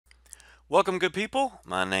Welcome, good people.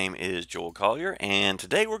 My name is Joel Collier, and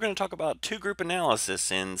today we're going to talk about two-group analysis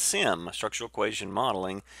in SEM, structural equation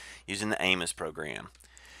modeling, using the AMOS program.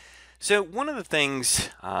 So one of the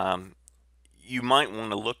things you might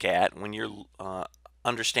want to look at when you're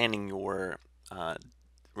understanding your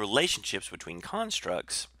relationships between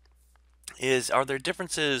constructs is, are there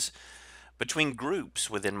differences between groups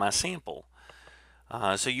within my sample?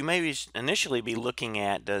 So you may initially be looking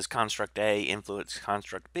at, does construct A influence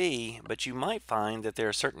construct B, but you might find that there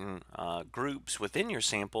are certain groups within your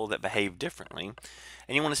sample that behave differently,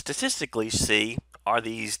 and you want to statistically see, are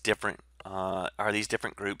these different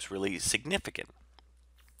groups really significant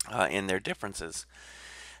in their differences.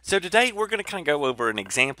 So today we're going to kind of go over an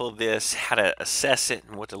example of this, how to assess it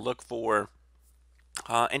and what to look for,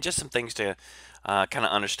 and just some things to kind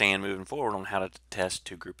of understand moving forward on how to test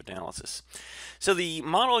two-group analysis. So the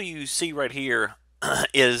model you see right here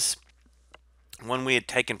is one we had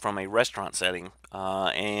taken from a restaurant setting,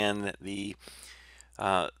 and the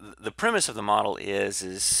premise of the model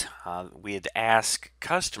is we had asked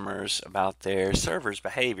customers about their server's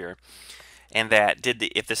behavior, and that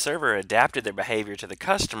if the server adapted their behavior to the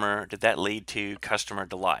customer, did that lead to customer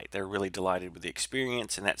delight? They're really delighted with the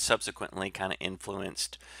experience, and that subsequently kind of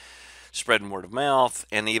influenced spreading word of mouth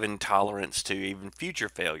and even tolerance to even future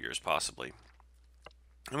failures possibly.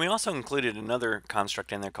 And we also included another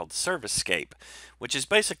construct in there called ServiceScape, which is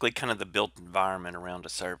basically kind of the built environment around a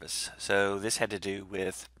service. So this had to do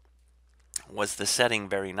with, was the setting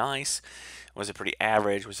very nice? Was it pretty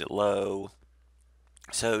average? Was it low?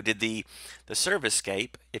 So did the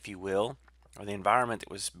ServiceScape, if you will, or the environment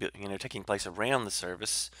that was taking place around the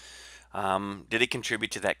service, did it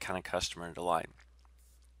contribute to that kind of customer delight?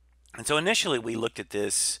 And so initially we looked at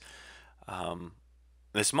this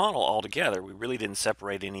this model altogether. We really didn't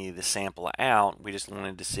separate any of the sample out. We just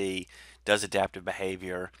wanted to see, does adaptive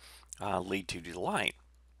behavior lead to delight?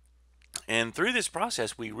 And through this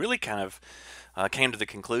process, we really kind of came to the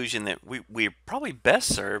conclusion that we're probably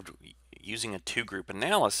best served using a two-group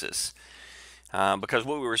analysis. Because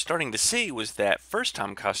what we were starting to see was that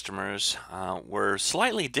first-time customers were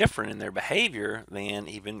slightly different in their behavior than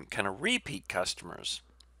even kind of repeat customers.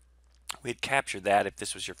 We had captured that if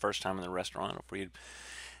this was your first time in the restaurant, if we had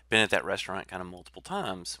been at that restaurant kind of multiple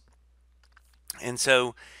times. And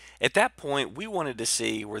so at that point, we wanted to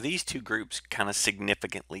see, were these two groups kind of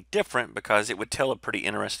significantly different, because it would tell a pretty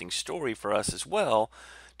interesting story for us as well,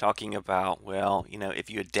 talking about, well, if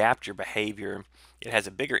you adapt your behavior, it has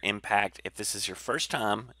a bigger impact if this is your first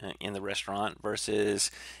time in the restaurant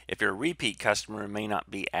versus if you're a repeat customer, it may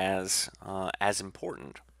not be as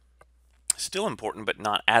important. Still important, but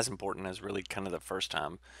not as important as really kind of the first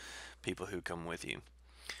time people who come with you.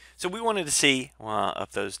 So we wanted to see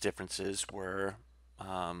if those differences were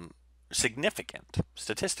significant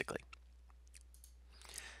statistically.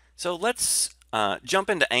 So let's jump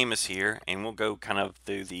into AMOS here, and we'll go kind of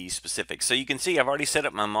through the specifics. So you can see I've already set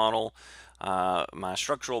up my model, my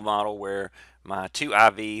structural model, where my two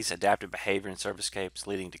IVs, adaptive behavior and ServiceScapes,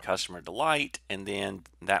 leading to customer delight, and then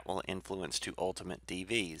that will influence to ultimate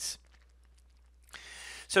DVs.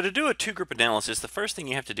 So to do a two-group analysis, the first thing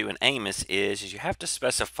you have to do in AMOS is you have to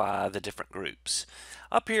specify the different groups.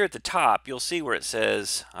 Up here at the top, you'll see where it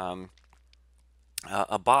says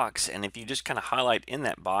a box, and if you just kind of highlight in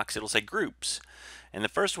that box, it'll say groups. And the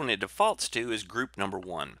first one it defaults to is group number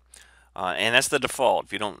 1. And that's the default.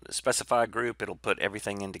 If you don't specify a group, it'll put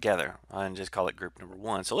everything in together and just call it group number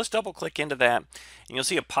 1. So let's double click into that, and you'll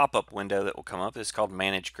see a pop-up window that will come up. It's called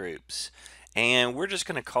Manage Groups. And we're just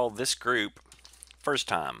going to call this group first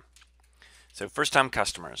time. So first time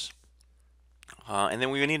customers. And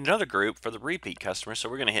then we need another group for the repeat customers. So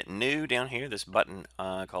we're going to hit new down here, this button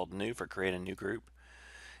called new for create a new group.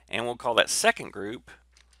 And we'll call that second group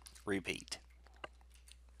repeat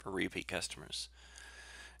for repeat customers.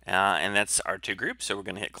 And that's our two groups. So we're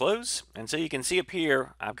going to hit close. And so you can see up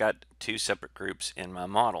here, I've got two separate groups in my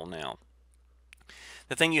model now.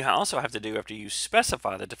 The thing you also have to do after you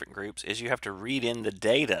specify the different groups is you have to read in the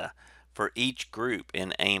data for each group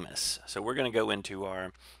in AMOS. So we're going to go into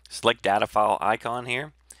our select data file icon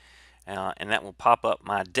here, and that will pop up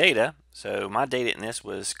my data. So my data in this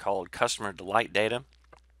was called customer delight data.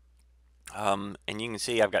 And you can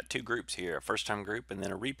see I've got two groups here, a first time group and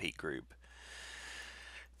then a repeat group.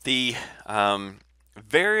 The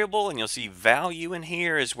variable, and you'll see value in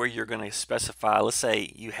here, is where you're going to specify, let's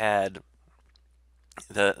say you had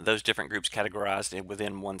those different groups categorized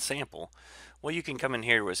within one sample. Well, you can come in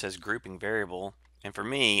here where it says grouping variable, and for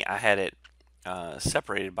me, I had it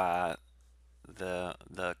separated by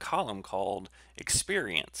the column called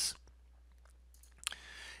experience.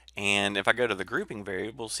 And if I go to the grouping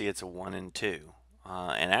variable, see it's a 1 and 2.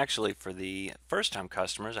 And actually for the first time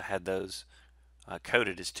customers, I had those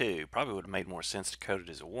coded as 2. Probably would have made more sense to code it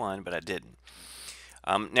as a 1, but I didn't.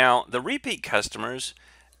 Now the repeat customers,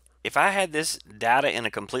 if I had this data in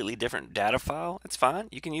a completely different data file, it's fine.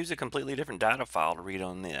 You can use a completely different data file to read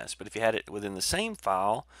on this. But if you had it within the same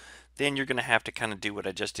file, then you're going to have to kind of do what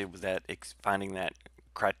I just did with that, finding that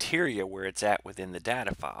criteria where it's at within the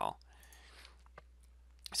data file.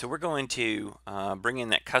 So we're going to bring in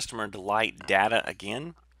that customer delight data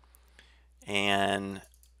again, and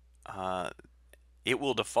it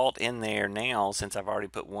will default in there now since I've already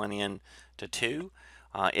put 1 in to 2.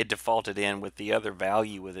 It defaulted in with the other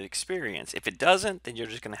value with experience. If it doesn't, then you're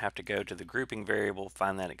just going to have to go to the grouping variable,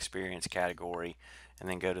 find that experience category, and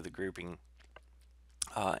then go to the grouping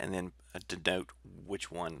and then denote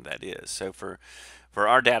which one that is. So for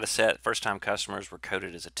our data set, first time customers were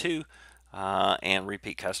coded as a 2 and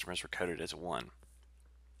repeat customers were coded as a 1.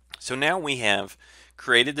 So now we have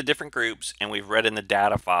created the different groups and we've read in the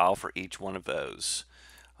data file for each one of those.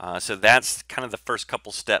 So that's kind of the first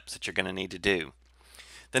couple steps that you're going to need to do.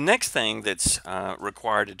 The next thing that's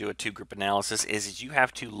required to do a two-group analysis is you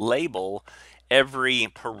have to label every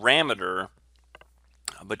parameter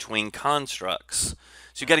between constructs.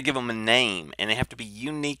 So you got to give them a name, and they have to be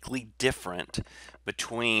uniquely different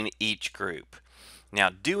between each group. Now,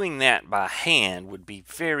 doing that by hand would be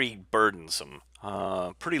very burdensome,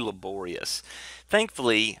 pretty laborious.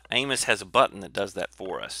 Thankfully, Amos has a button that does that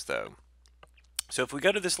for us, though. So if we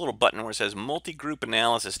go to this little button where it says multi-group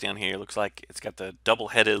analysis down here, it looks like it's got the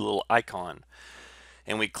double-headed little icon.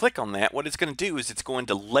 And we click on that, what it's going to do is it's going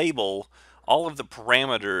to label all of the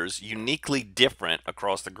parameters uniquely different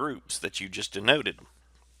across the groups that you just denoted.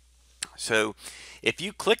 So if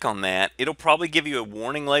you click on that, it'll probably give you a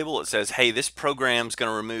warning label. It says, hey, this program's going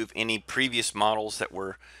to remove any previous models that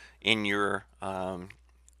were in your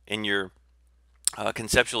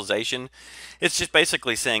conceptualization. It's just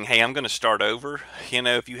basically saying, hey, I'm going to start over. You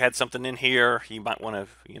know, if you had something in here, you might want to,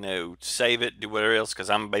 you know, save it, do whatever else, because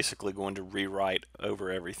I'm basically going to rewrite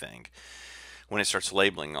over everything when it starts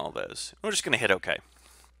labeling all those. We're just going to hit OK.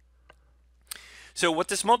 So what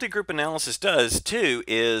this multi-group analysis does too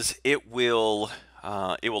is it will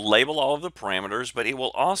label all of the parameters, but it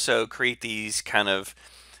will also create these kind of,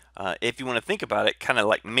 if you want to think about it, kind of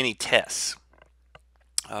like mini tests.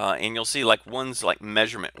 And you'll see like one's like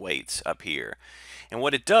measurement weights up here. And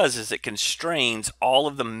what it does is it constrains all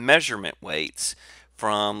of the measurement weights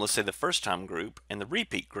from, let's say, the first time group and the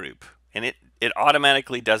repeat group. And it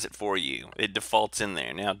automatically does it for you. It defaults in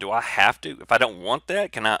there. Now, do I have to? If I don't want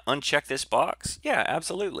that, can I uncheck this box? Yeah,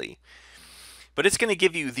 absolutely. But it's going to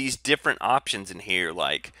give you these different options in here,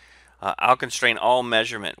 like I'll constrain all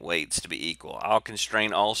measurement weights to be equal. I'll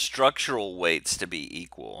constrain all structural weights to be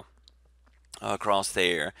equal across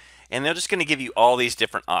there. And they're just going to give you all these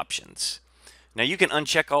different options. Now, you can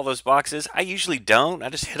uncheck all those boxes. I usually don't. I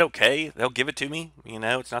just hit OK. They'll give it to me. You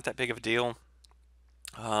know, it's not that big of a deal.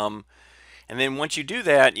 And then once you do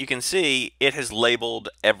that, you can see it has labeled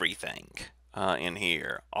everything in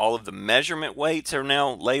here. All of the measurement weights are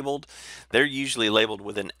now labeled. They're usually labeled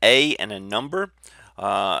with an A and a number.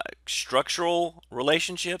 Structural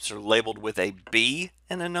relationships are labeled with a B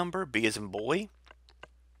and a number. B as in boy.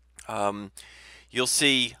 You'll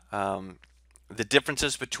see the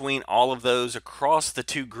differences between all of those across the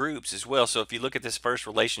two groups as well. So if you look at this first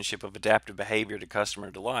relationship of adaptive behavior to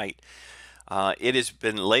customer delight, it has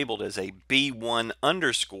been labeled as a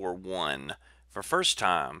B1_1 for first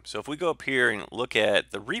time. So if we go up here and look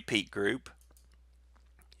at the repeat group,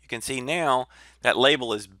 you can see now that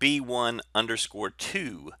label is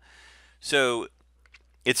B1_2. So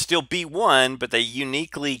it's still B1, but they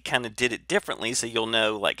uniquely kind of did it differently, so you'll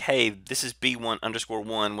know, like, hey, this is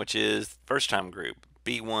B1_1, which is first time group.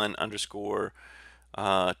 B1_2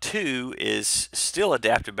 is still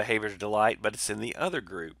adaptive behavior to delight, but it's in the other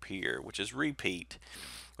group here, which is repeat,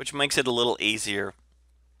 which makes it a little easier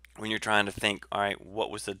when you're trying to think, all right,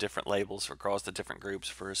 what was the different labels across the different groups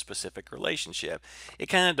for a specific relationship. It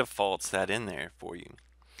kind of defaults that in there for you.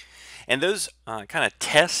 And those kind of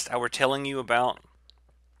tests I were telling you about,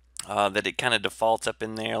 that it kind of defaults up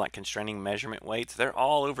in there, like constraining measurement weights, they're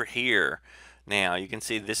all over here. Now you can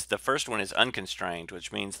see this, the first one is unconstrained,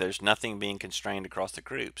 which means there's nothing being constrained across the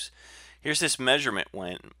groups. Here's this measurement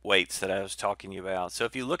weights that I was talking to you about. So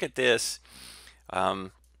if you look at this,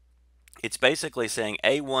 it's basically saying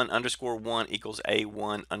A1_1 equals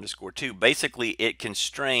A1_2. Basically, it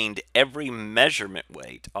constrained every measurement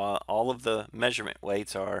weight. All of the measurement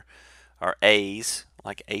weights are A's,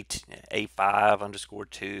 like A5_2,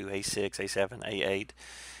 A6, A7, A8.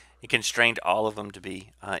 it constrained all of them to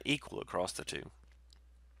be equal across the two.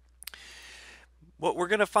 What we're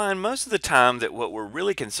going to find most of the time that what we're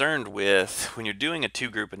really concerned with when you're doing a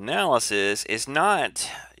two-group analysis is not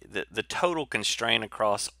the total constraint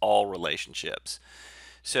across all relationships.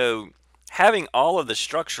 So having all of the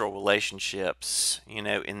structural relationships,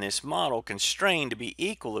 in this model constrained to be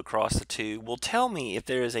equal across the two will tell me if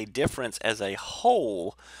there is a difference as a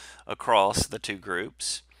whole across the two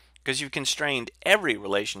groups, because you've constrained every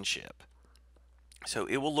relationship. So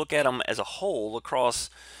it will look at them as a whole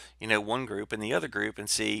across, one group and the other group and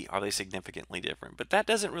see, are they significantly different? But that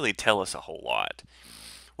doesn't really tell us a whole lot.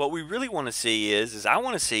 What we really want to see is I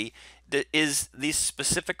want to see, is this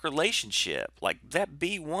specific relationship, like that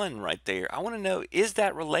B1 right there, I want to know, is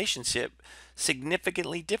that relationship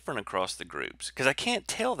significantly different across the groups? Because I can't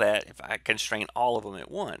tell that if I constrain all of them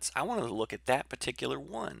at once. I want to look at that particular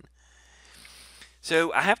one.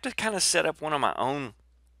 So I have to kind of set up one of my own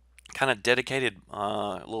kind of dedicated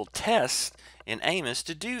little tests in Amos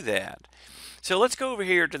to do that. So let's go over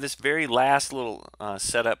here to this very last little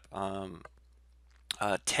setup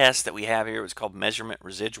test that we have here. It's called measurement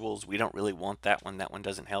residuals. We don't really want that one. That one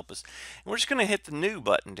doesn't help us. And we're just going to hit the new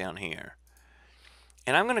button down here.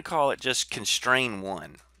 And I'm going to call it just constrain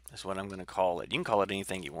one. That's what I'm going to call it. You can call it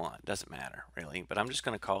anything you want. It doesn't matter really. But I'm just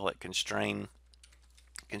going to call it constrain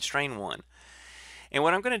one. And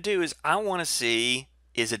what I'm going to do is I want to see,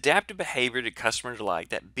 is adaptive behavior to customer delight,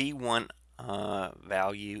 that B1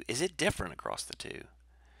 value, is it different across the two?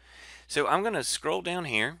 So I'm going to scroll down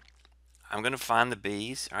here. I'm going to find the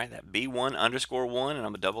B's, all right, that B1 underscore 1, and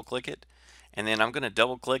I'm going to double click it. And then I'm going to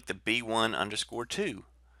double click the B1 underscore 2.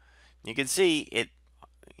 You can see it,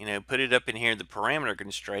 put it up in here, the parameter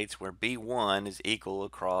constraints where B1 is equal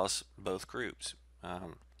across both groups.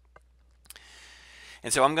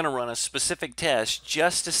 And so I'm going to run a specific test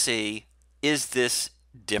just to see, is this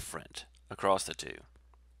different across the two?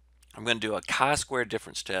 I'm going to do a chi-square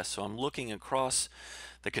difference test. So I'm looking across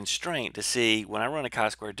the constraint to see, when I run a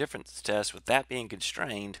chi-square difference test with that being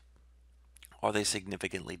constrained, are they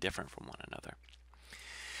significantly different from one another?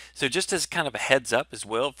 So just as kind of a heads up as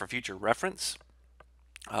well for future reference,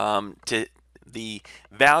 to the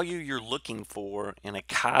value you're looking for in a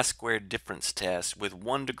chi-square difference test with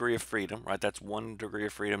 1 degree of freedom, right? That's 1 degree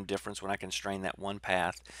of freedom difference when I constrain that one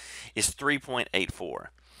path, is 3.84.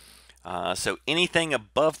 So anything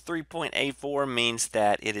above 3.84 means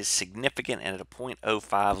that it is significant and at a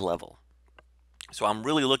 0.05 level. So I'm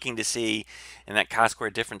really looking to see in that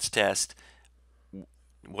chi-square difference test,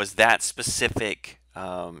 was that specific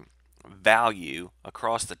value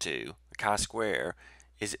across the two, the chi-square,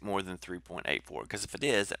 is it more than 3.84? Because if it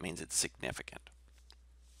is, that means it's significant.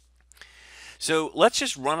 So let's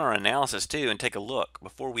just run our analysis too and take a look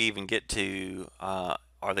before we even get to are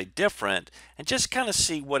they different, and just kind of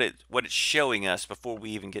see what it's showing us before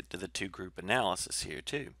we even get to the two-group analysis here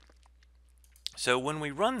too. So when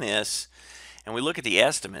we run this and we look at the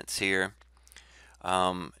estimates here,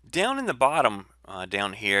 down in the bottom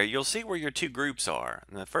down here, you'll see where your two groups are.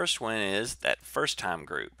 And the first one is that first time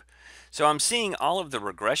group. So I'm seeing all of the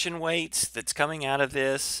regression weights that's coming out of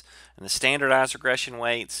this, and the standardized regression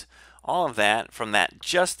weights, all of that from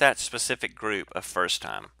just that specific group of first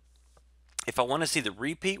time. If I want to see the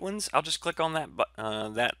repeat ones, I'll just click on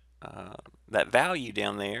that value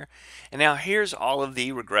down there, and now here's all of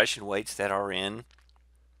the regression weights that are in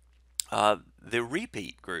the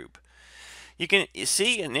repeat group. You can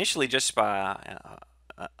see initially just by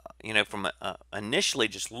from initially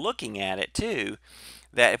just looking at it too,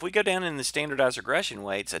 that if we go down in the standardized regression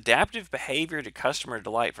weights, adaptive behavior to customer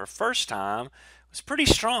delight for first time was pretty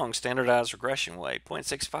strong standardized regression weight,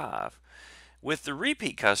 0.65. With the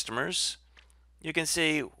repeat customers, you can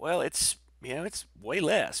see, well, it's way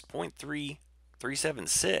less,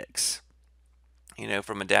 0.3376,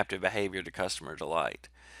 from adaptive behavior to customer delight.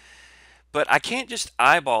 But I can't just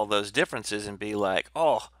eyeball those differences and be like,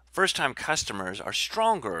 oh, first-time customers are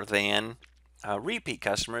stronger than repeat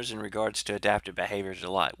customers in regards to adaptive behavior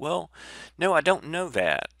delight. Well, no, I don't know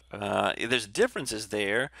that. There's differences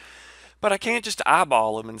there, but I can't just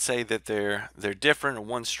eyeball them and say that they're different or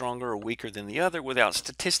one's stronger or weaker than the other without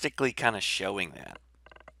statistically kind of showing that.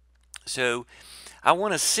 So I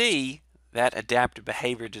want to see that adaptive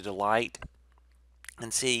behavior to delight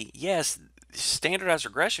and see, yes, standardized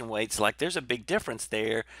regression weights, like there's a big difference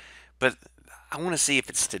there, but I want to see if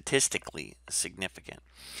it's statistically significant.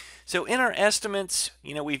 So in our estimates,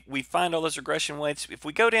 we find all those regression weights. If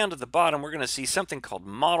we go down to the bottom, we're going to see something called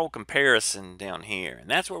model comparison down here, and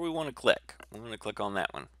that's where we want to click. We want to click on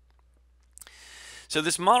that one. So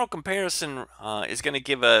this model comparison is going to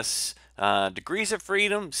give us Degrees of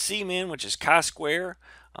freedom, C-min, which is chi-square,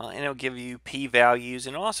 and it'll give you p-values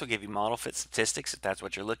and also give you model fit statistics if that's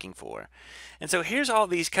what you're looking for. And so here's all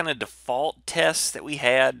these kind of default tests that we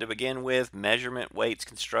had to begin with: measurement, weights,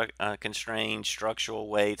 constrained, structural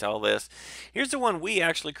weights, all this. Here's the one we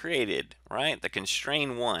actually created, right? The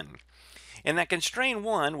constrain one. And that constrain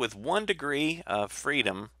one with 1 degree of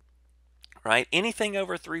freedom, right? Anything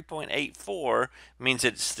over 3.84 means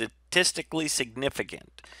it's statistically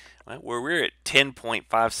significant. Right? Where we're at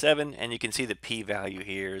 10.57, and you can see the p-value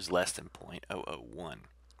here is less than 0.001.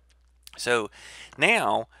 So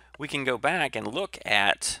now we can go back and look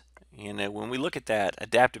at, when we look at that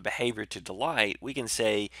adaptive behavior to delight, we can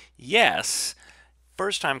say, yes,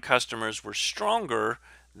 first-time customers were stronger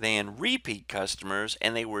than repeat customers,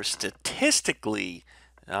 and they were statistically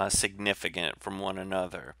significant from one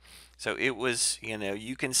another. So it was,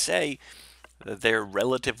 you can say that they're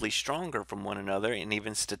relatively stronger from one another, and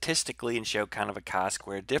even statistically, and show kind of a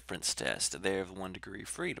chi-square difference test there of 1 degree of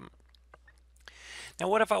freedom. Now,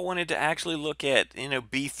 what if I wanted to actually look at,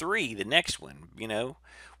 B3, the next one,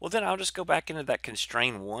 well, then I'll just go back into that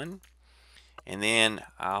constrain one, and then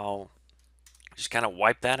I'll just kind of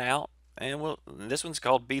wipe that out. And this one's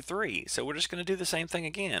called B3. So we're just going to do the same thing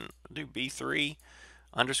again. We'll do B3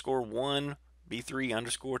 underscore 1, B3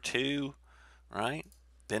 underscore 2, right?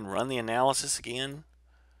 Then run the analysis again.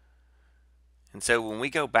 And so when we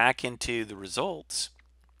go back into the results,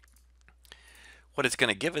 what it's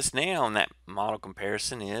going to give us now in that model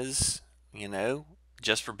comparison is,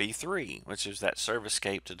 just for B3, which is that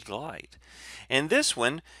service-scape to delight. And this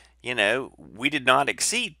one, we did not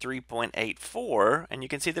exceed 3.84, and you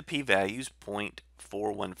can see the p-value is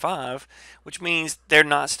 0.415, which means they're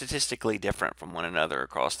not statistically different from one another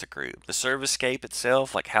across the group. The service-scape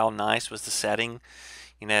itself, like how nice was the setting,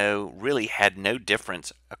 really had no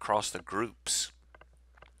difference across the groups.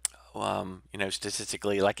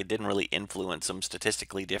 Statistically, like it didn't really influence them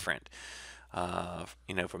statistically different,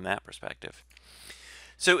 from that perspective.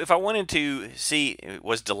 So if I wanted to see,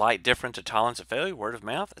 was delight different to tolerance of failure, word of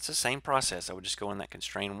mouth, it's the same process. I would just go in that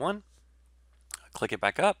constrain one, click it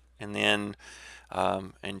back up, and then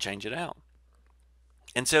and change it out.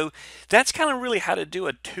 And so that's kind of really how to do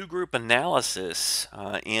a two-group analysis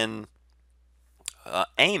in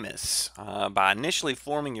AMOS by initially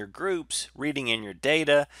forming your groups, reading in your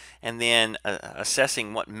data, and then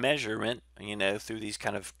assessing what measurement, through these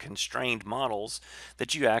kind of constrained models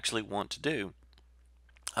that you actually want to do.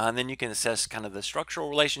 And then you can assess kind of the structural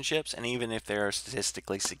relationships, and even if they are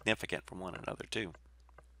statistically significant from one another too.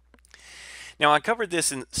 Now, I covered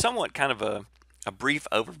this in somewhat kind of a brief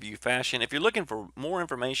overview fashion. If you're looking for more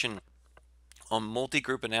information on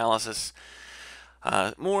multi-group analysis,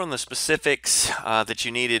 more on the specifics that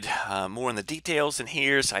you needed, more on the details in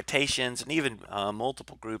here, citations, and even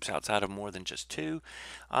multiple groups outside of more than just two,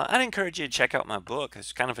 I'd encourage you to check out my book.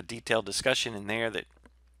 There's kind of a detailed discussion in there that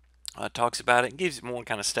talks about it and gives more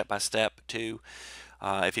kind of step-by-step too,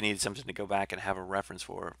 if you needed something to go back and have a reference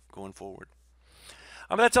for going forward.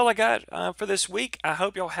 But that's all I got for this week. I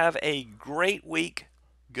hope y'all have a great week,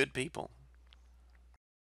 good people.